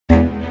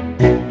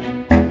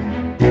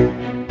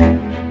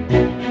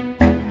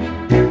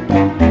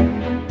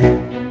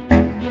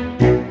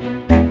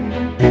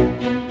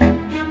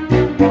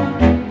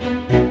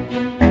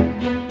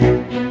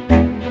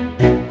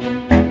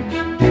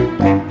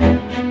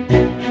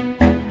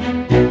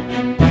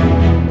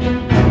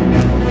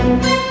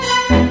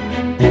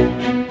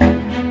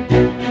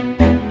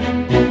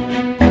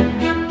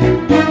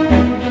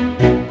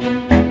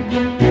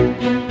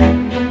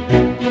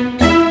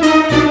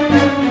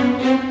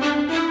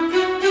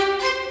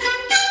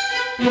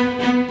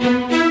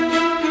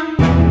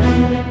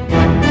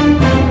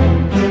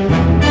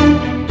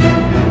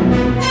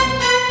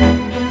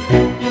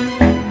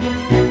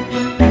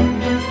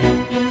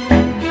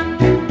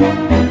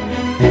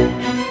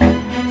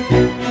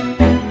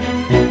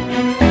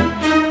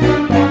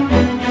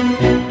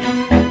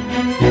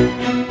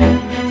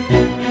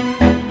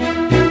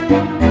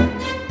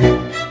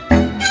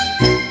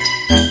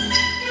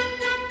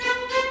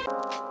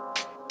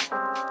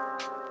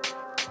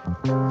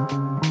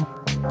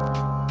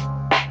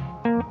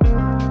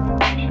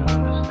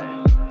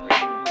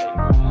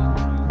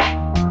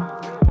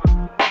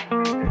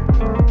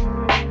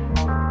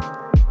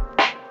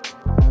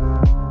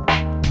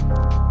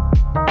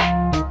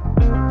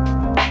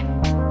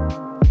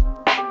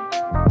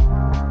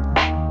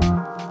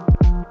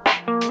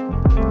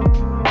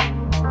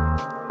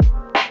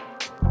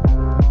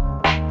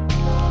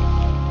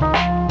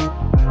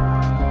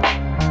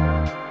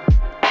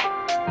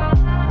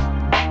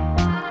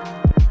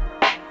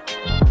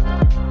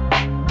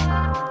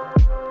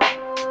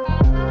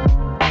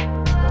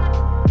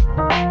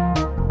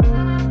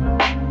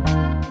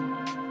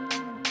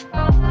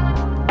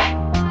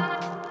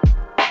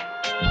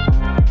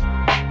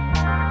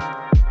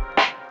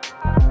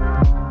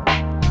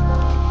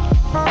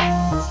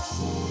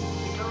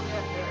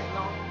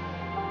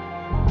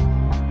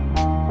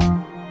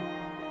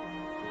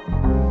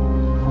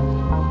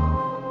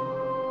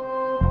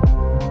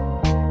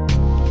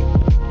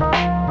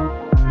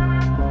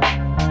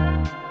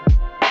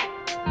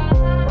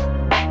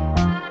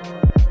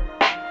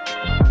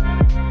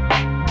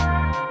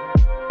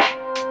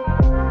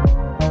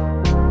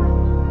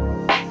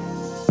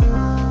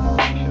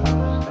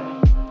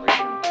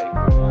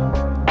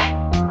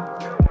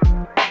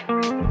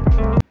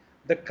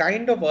The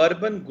kind of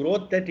urban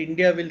growth that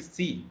India will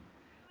see,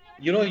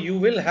 you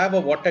will have a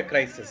water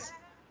crisis.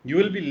 You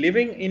will be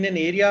living in an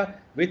area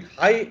with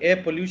high air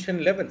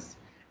pollution levels.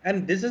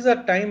 And this is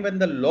a time when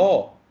the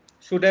law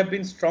should have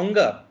been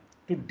stronger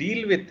to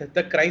deal with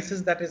the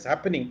crisis that is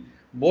happening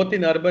both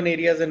in urban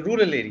areas and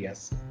rural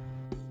areas.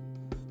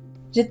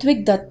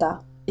 Ritvik Datta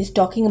is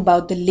talking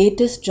about the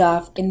latest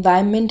draft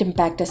Environment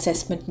Impact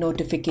Assessment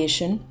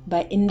notification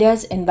by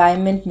India's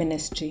Environment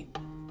Ministry.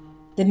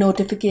 The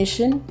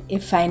notification,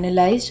 if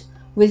finalized,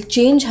 will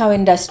change how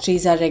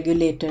industries are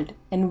regulated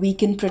and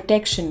weaken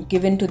protection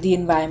given to the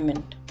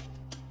environment.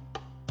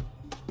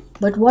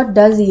 But what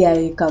does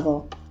EIA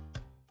cover?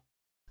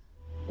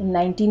 In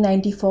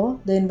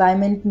 1994, the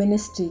Environment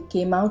Ministry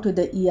came out with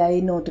the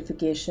EIA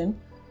notification,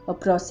 a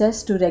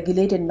process to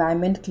regulate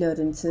environment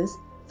clearances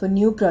for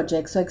new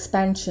projects or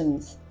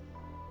expansions.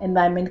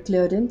 Environment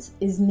clearance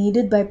is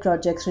needed by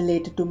projects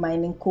related to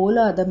mining coal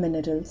or other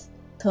minerals,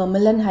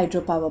 thermal and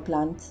hydropower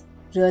plants,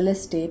 real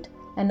estate,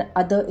 and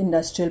other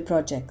industrial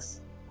projects.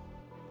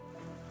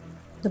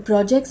 The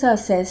projects are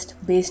assessed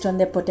based on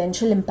their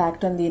potential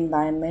impact on the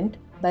environment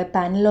by a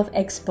panel of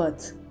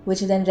experts,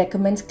 which then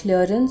recommends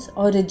clearance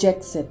or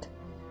rejects it.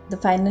 The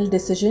final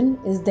decision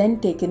is then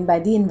taken by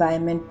the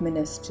Environment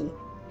Ministry.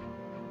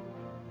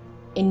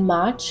 In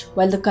March,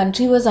 while the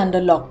country was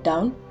under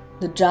lockdown,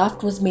 the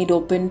draft was made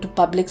open to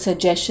public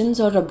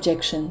suggestions or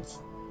objections.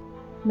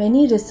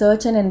 Many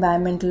research and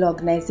environmental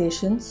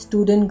organizations,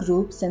 student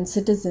groups, and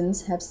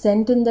citizens have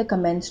sent in their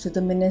comments to the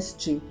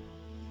ministry.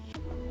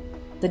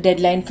 The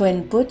deadline for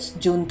inputs,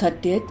 June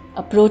 30th,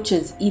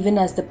 approaches even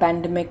as the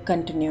pandemic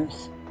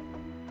continues.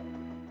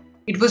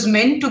 It was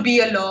meant to be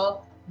a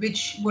law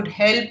which would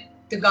help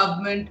the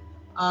government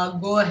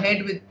go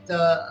ahead with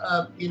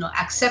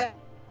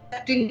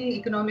accepting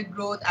economic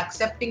growth,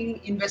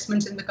 accepting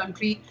investments in the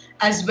country,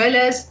 as well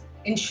as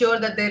ensure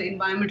that their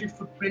environmental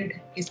footprint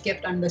is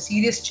kept under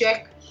serious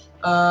check,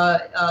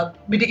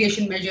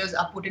 mitigation measures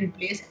are put in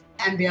place,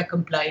 and they are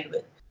complied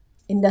with.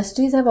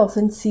 Industries have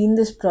often seen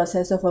this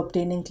process of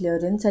obtaining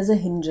clearance as a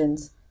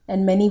hindrance,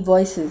 and many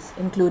voices,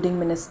 including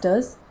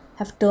ministers,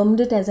 have termed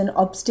it as an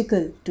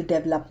obstacle to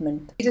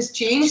development. It has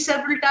changed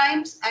several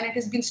times and it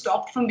has been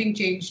stopped from being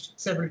changed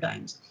several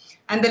times.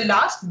 And the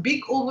last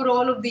big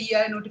overhaul of the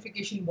EIA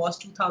notification was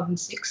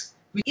 2006.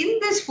 In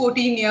this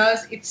 14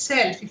 years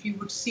itself, if you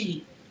would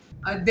see,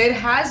 there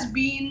has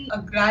been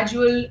a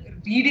gradual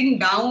reading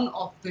down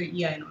of the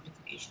EIA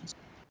notifications,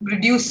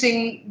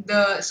 reducing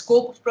the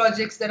scope of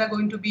projects that are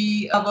going to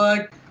be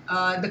covered,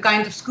 the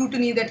kind of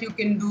scrutiny that you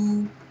can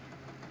do.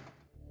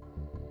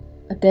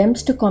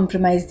 Attempts to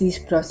compromise these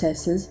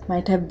processes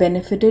might have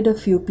benefited a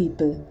few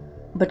people,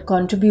 but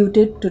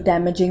contributed to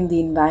damaging the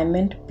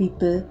environment,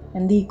 people,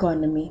 and the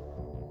economy.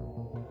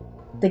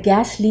 The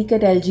gas leak at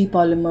LG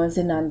Polymers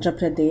in Andhra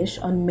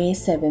Pradesh on May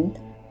 7th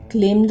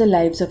claimed the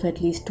lives of at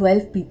least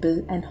 12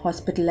 people and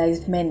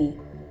hospitalized many.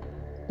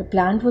 The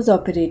plant was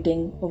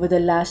operating over the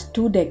last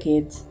 2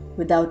 decades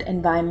without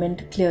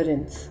environment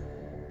clearance.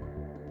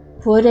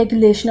 Poor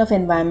regulation of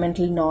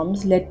environmental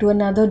norms led to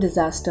another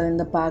disaster in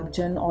the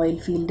Pakjan oil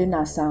field in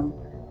Assam.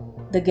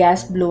 The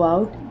gas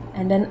blowout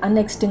and an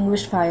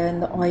unextinguished fire in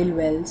the oil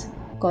wells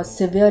caused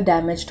severe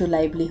damage to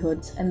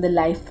livelihoods and the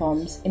life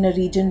forms in a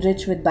region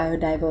rich with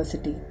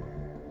biodiversity.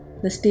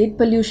 The State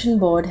Pollution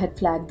Board had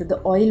flagged that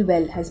the oil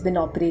well has been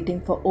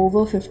operating for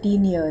over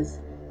 15 years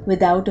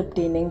without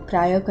obtaining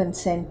prior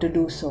consent to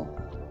do so.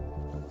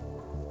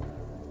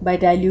 By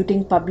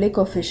diluting public,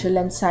 official,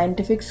 and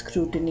scientific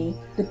scrutiny,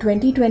 the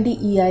 2020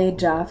 EIA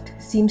draft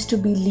seems to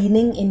be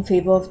leaning in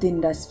favor of the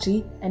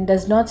industry and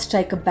does not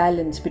strike a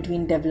balance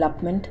between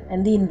development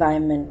and the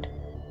environment.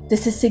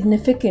 This is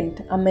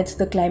significant amidst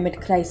the climate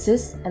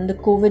crisis and the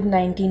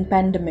COVID-19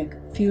 pandemic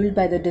fueled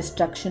by the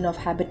destruction of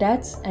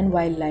habitats and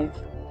wildlife.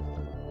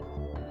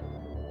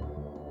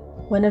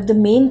 One of the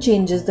main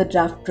changes the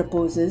draft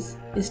proposes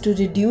is to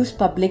reduce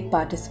public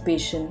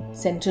participation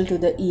central to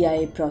the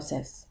EIA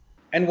process.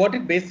 And what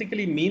it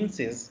basically means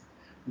is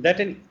that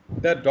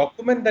the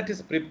document that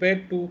is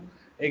prepared to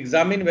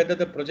examine whether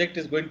the project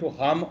is going to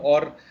harm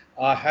or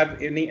have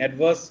any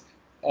adverse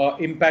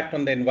impact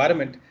on the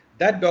environment,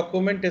 that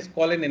document is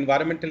called an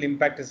environmental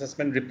impact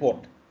assessment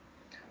report.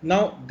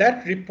 Now,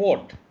 that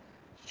report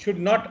should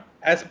not,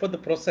 as per the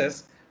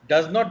process,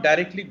 does not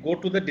directly go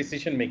to the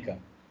decision maker.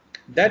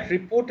 That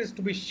report is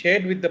to be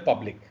shared with the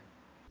public.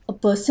 A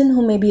person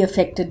who may be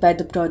affected by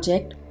the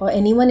project or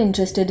anyone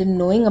interested in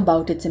knowing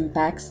about its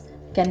impacts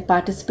can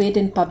participate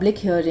in public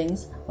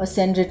hearings or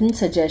send written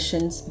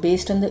suggestions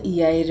based on the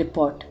EIA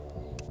report.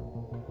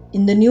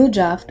 In the new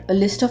draft, a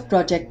list of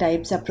project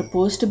types are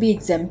proposed to be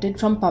exempted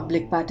from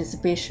public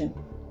participation.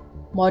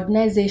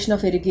 Modernization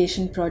of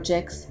irrigation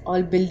projects,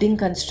 all building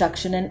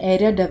construction and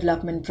area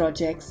development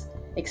projects,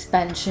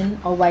 expansion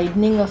or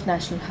widening of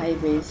national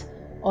highways,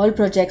 all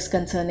projects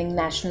concerning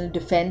national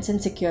defense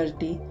and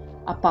security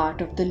are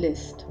part of the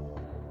list.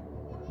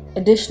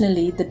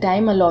 Additionally, the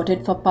time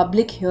allotted for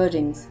public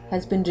hearings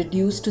has been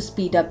reduced to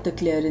speed up the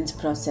clearance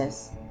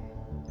process.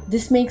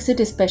 This makes it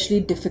especially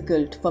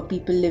difficult for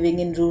people living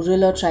in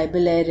rural or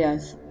tribal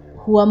areas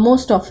who are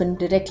most often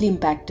directly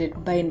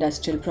impacted by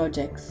industrial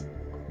projects.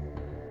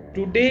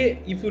 Today,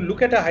 if you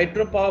look at a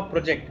hydropower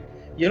project,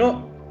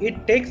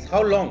 it takes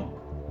how long?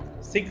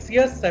 6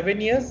 years, 7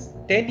 years,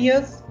 10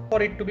 years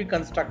for it to be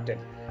constructed.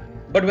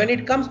 But when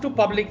it comes to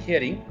public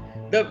hearing,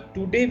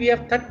 today we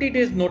have 30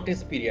 days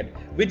notice period,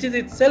 which is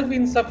itself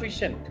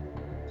insufficient.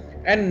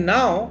 And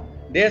now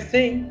they are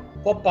saying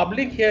for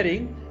public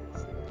hearing,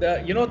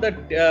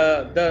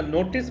 the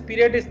notice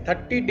period is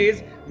 30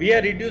 days. We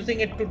are reducing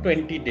it to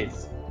 20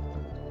 days.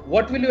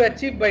 What will you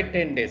achieve by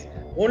 10 days?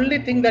 Only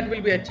thing that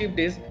will be achieved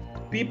is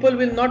people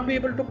will not be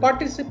able to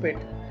participate.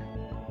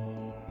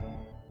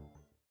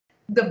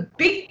 The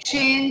big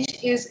change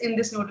is in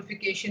this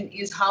notification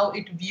is how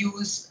it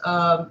views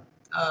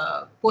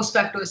post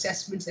facto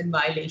assessments and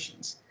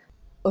violations.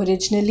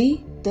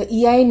 Originally, the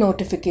EIA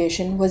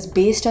notification was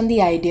based on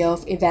the idea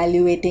of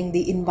evaluating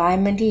the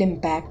environmental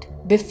impact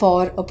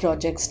before a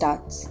project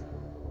starts.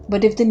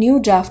 But if the new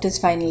draft is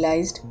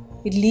finalized,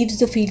 it leaves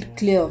the field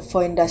clear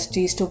for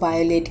industries to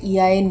violate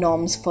EIA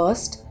norms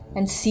first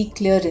and seek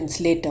clearance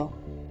later.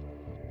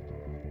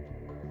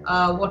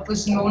 What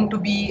was known to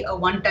be a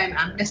one-time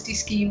amnesty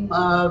scheme,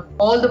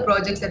 all the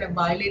projects that have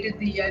violated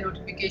the EIA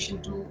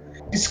notification to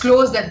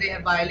disclose that they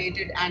have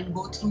violated and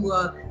go through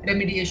a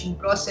remediation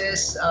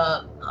process,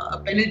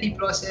 a penalty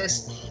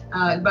process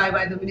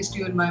by the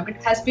Ministry of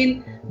Environment has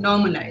been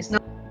normalized. Now,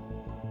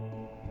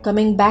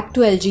 coming back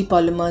to LG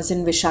Polymers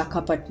in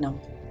Visakhapatnam.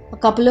 A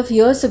couple of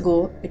years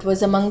ago, it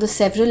was among the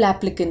several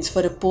applicants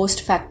for a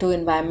post-facto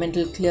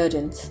environmental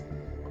clearance.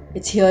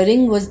 Its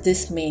hearing was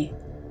this May,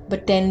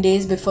 but 10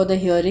 days before the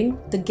hearing,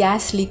 the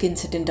gas leak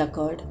incident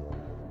occurred.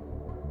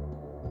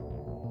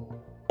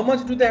 How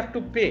much do they have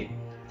to pay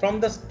from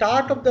the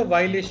start of the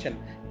violation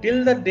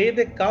till the day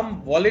they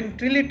come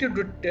voluntarily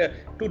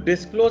to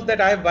disclose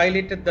that I have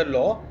violated the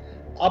law?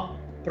 A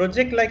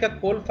project like a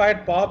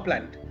coal-fired power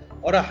plant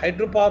or a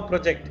hydropower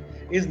project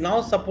is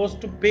now supposed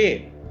to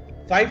pay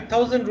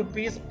 5,000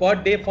 rupees per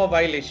day for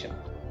violation,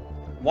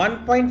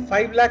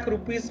 1.5 lakh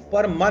rupees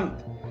per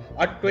month,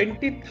 a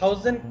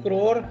 20,000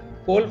 crore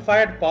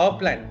coal-fired power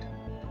plant.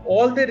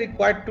 All they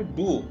required to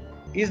do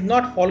is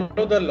not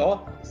follow the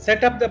law,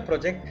 set up the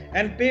project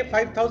and pay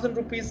 5,000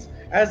 rupees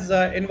as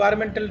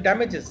environmental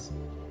damages.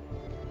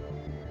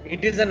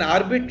 It is an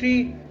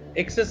arbitrary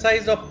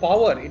exercise of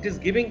power. It is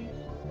giving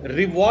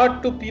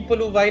reward to people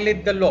who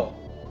violate the law.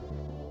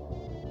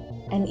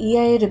 An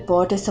EIA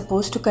report is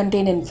supposed to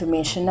contain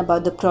information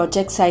about the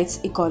project site's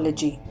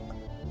ecology.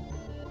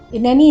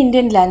 In any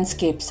Indian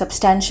landscape,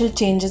 substantial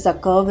changes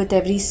occur with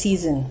every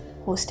season,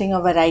 hosting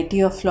a variety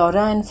of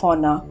flora and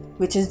fauna,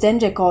 which is then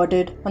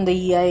recorded on the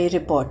EIA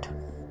report.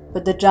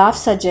 But the draft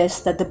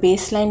suggests that the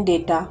baseline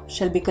data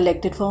shall be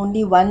collected for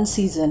only one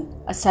season,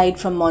 aside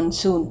from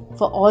monsoon,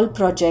 for all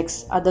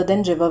projects other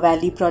than river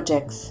valley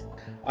projects.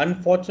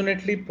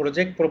 Unfortunately,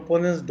 project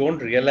proponents don't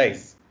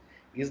realize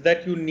is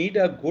that you need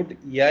a good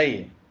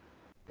EIA.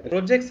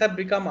 Projects have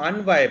become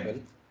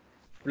unviable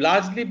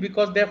largely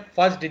because they have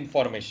fudged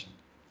information.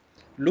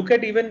 Look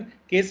at even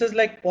cases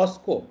like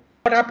POSCO.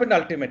 What happened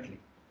ultimately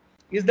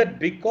is that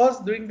because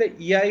during the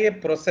EIA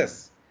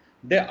process,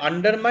 they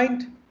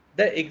undermined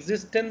the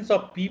existence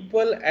of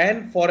people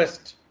and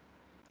forest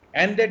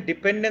and their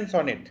dependence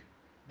on it.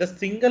 The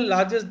single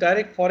largest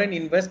direct foreign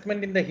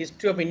investment in the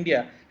history of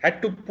India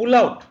had to pull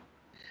out,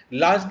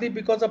 largely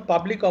because of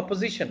public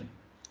opposition.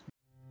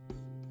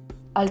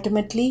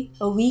 Ultimately,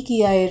 a weak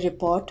EIA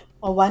report,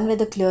 or one where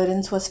the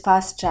clearance was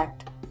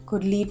fast-tracked,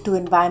 could lead to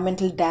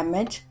environmental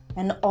damage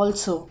and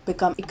also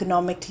become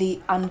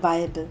economically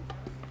unviable.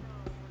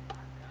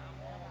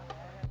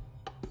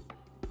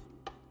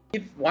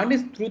 If one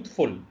is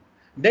truthful,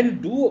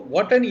 then do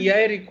what an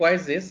EIA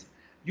requires is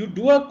you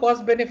do a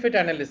cost benefit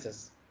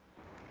analysis.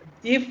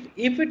 If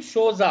it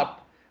shows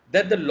up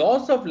that the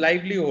loss of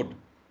livelihood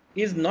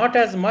is not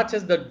as much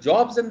as the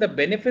jobs and the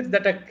benefits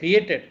that are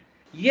created.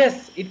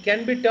 Yes, it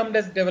can be termed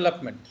as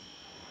development.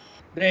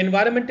 The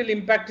environmental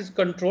impact is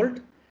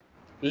controlled.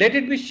 Let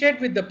it be shared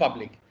with the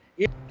public.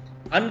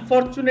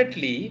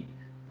 Unfortunately,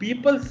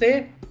 people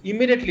say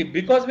immediately,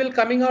 because we're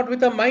coming out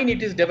with a mine,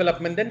 it is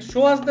development. Then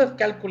show us the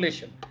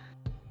calculation.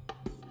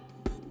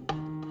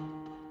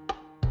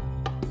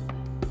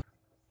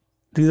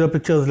 These are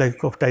pictures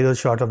like of tigers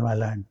shot on my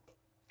land.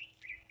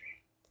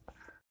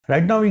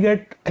 Right now we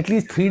get at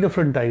least 3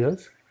 different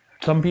tigers.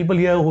 Some people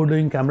here who are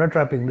doing camera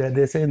trapping,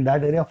 they say in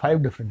that area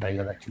 5 different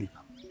tigers actually come.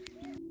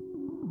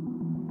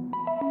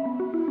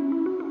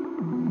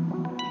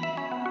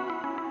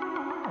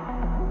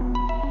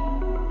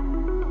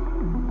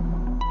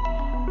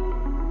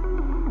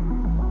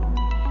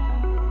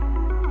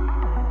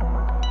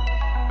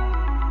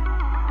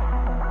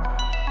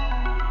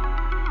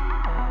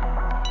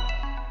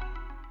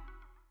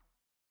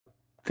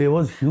 There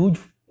was huge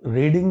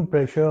raiding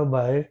pressure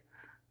by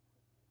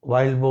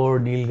wild boar,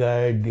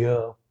 nilgai,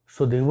 deer,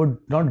 so they would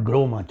not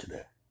grow much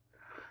there.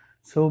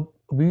 So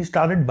we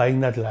started buying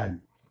that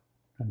land,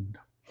 and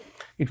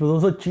it was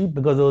also cheap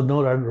because there was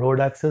no road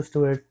access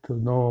to it, there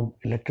was no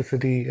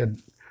electricity, and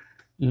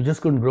you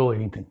just couldn't grow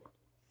anything.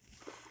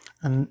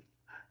 And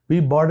we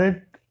bought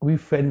it, we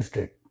fenced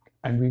it,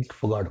 and we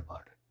forgot about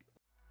it.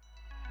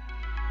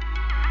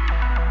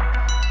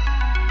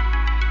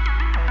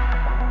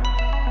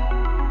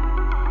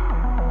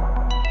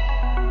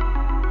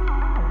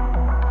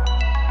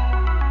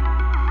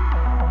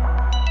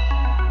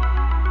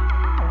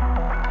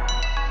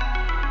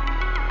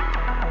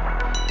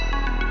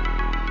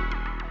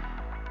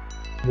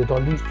 With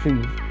all these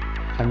trees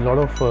and a lot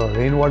of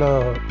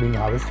rainwater being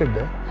harvested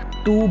there,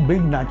 2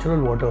 big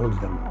natural waterholes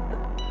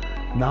developed.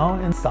 Now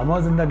in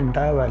summers in that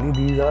entire valley,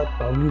 these are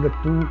probably the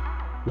 2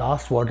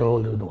 last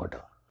waterholes with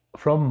water.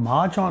 From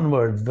March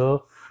onwards, the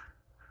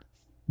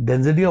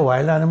density of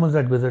wild animals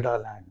that visit our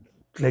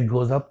land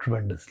goes up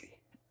tremendously.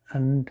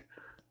 And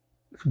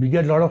we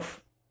get a lot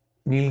of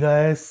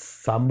nilgai,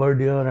 sambar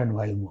deer and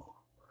wild boar.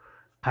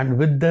 And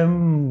with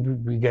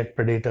them, we get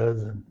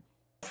predators. And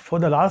for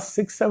the last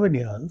 6-7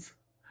 years,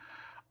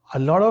 a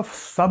lot of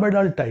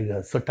sub-adult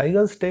tigers. So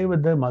tigers stay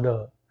with their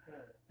mother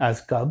as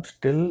cubs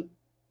till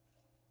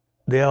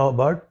they are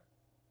about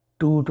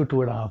 2 to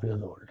 2.5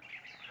 years old.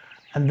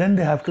 And then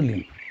they have to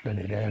leave that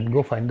area and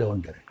go find their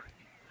own territory.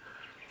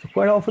 So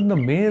quite often the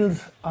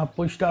males are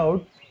pushed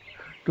out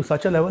to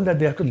such a level that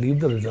they have to leave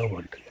the reserve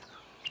altogether.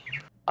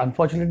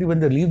 Unfortunately, when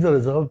they leave the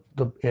reserve,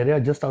 the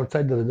area just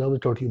outside the reserve is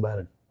totally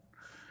barren.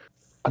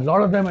 A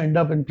lot of them end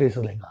up in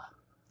places like that.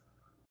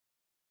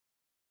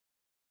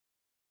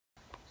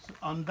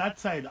 On that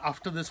side,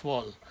 after this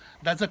wall,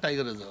 that's a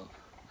tiger reserve.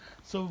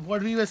 So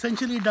what we've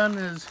essentially done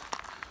is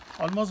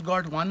almost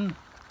got 1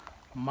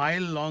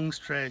 mile long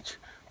stretch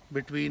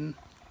between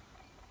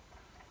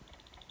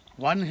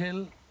one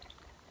hill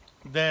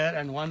there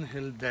and one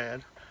hill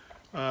there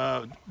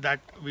that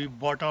we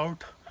bought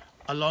out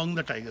along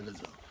the tiger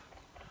reserve.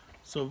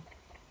 So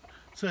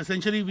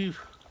essentially we've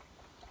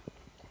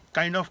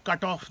kind of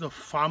cut off the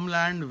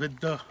farmland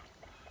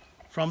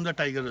from the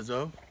tiger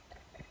reserve.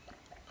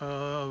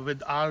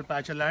 With our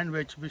patch of land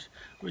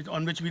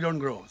on which we don't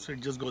grow, so it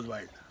just goes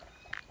wild.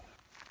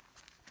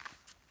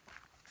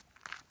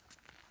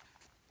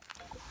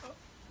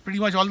 Pretty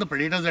much all the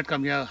predators that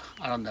come here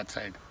are on that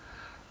side,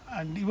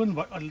 and even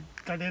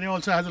that area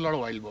also has a lot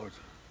of wild boars.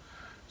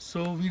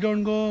 So we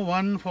don't go,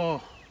 one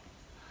for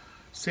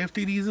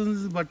safety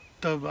reasons, but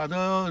the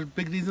other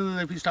big reason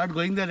is if we start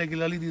going there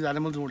regularly, these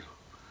animals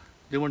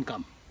won't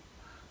come.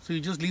 So you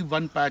just leave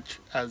one patch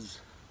as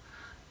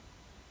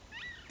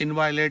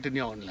inviolate in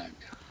your own land.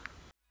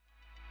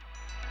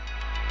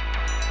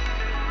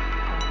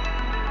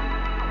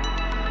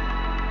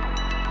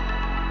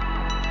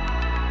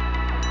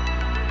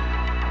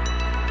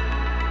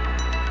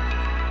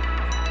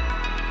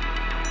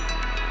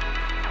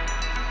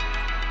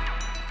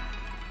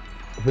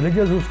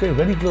 Villagers who stay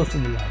very close to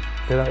the land,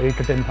 there are 8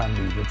 to 10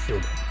 families that stay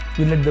there.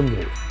 You let them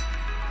graze.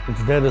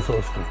 It's their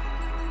resource too.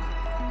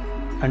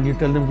 And you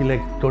tell them,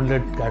 don't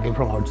let cattle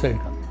from outside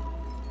come.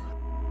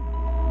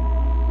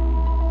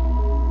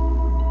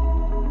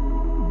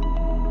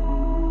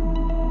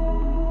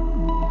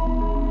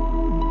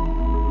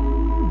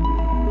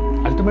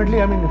 Ultimately,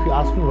 if you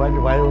ask me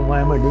why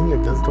am I doing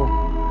it, just don't.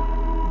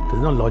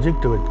 There's no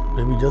logic to it.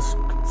 Maybe just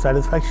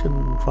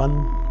satisfaction, fun,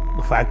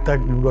 the fact that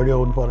you've got your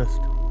own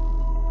forest.